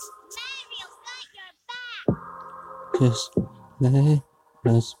Just let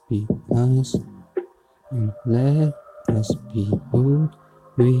us be us, and let us be who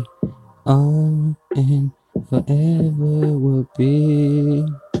we are and forever will be.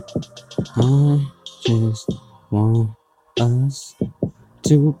 I just want us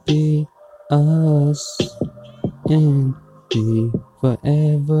to be us and be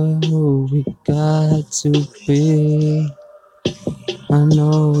forever who we got to be. I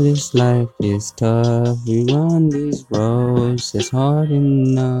know this life is tough, we run these roads, it's hard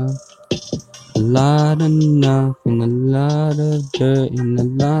enough. A lot enough and a lot of dirt and a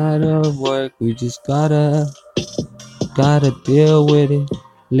lot of work. We just gotta deal with it.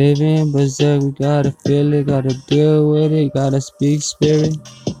 Living berserk, we gotta feel it, gotta deal with it, gotta speak spirit.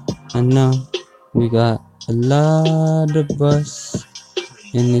 I know we got a lot of us,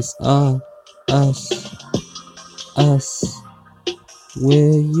 and it's all us.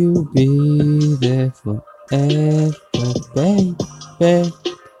 Will you be there forever, baby?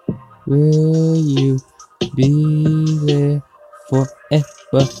 Will you be there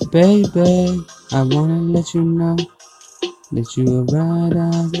forever, baby? I wanna let you know that you a ride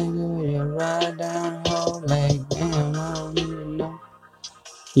down, nigga, you a ride down hole, like damn, I don't even know.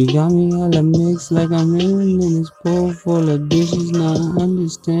 You got me all a mix like I'm in this pool full of dishes, not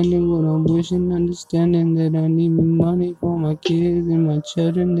understanding what I'm wishing, understanding that I need me money for my kids and my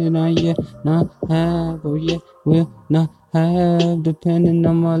children that I yet not have, or yet will not have, depending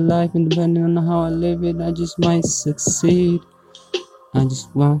on my life and depending on how I live it, I just might succeed. I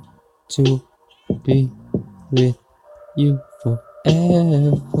just want to be with you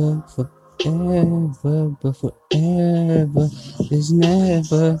forever, but forever is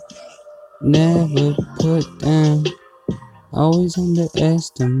never put down. Always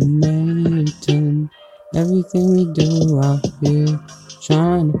underestimating everything we do out here,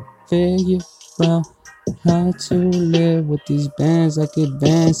 trying to figure out how to live with these bands. I could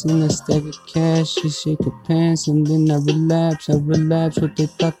dance in a stack of cash, you shake your pants, and then I relapse what they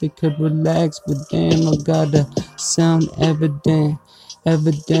thought they could relax, but damn, I gotta sound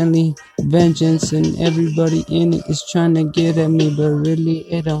evidently vengeance, and everybody in it is trying to get at me, but really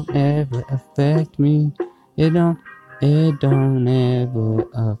it don't ever affect me. It don't ever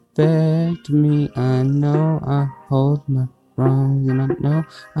affect me. I know I hold my wrongs, and I know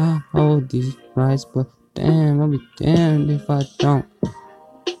I hold these rights, but damn, I'll be damned if I don't.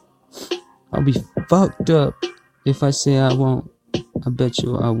 I'll be fucked up if I say I won't. I bet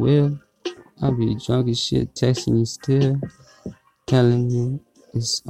you I will. I'll be drunk as shit, texting you still, telling you it's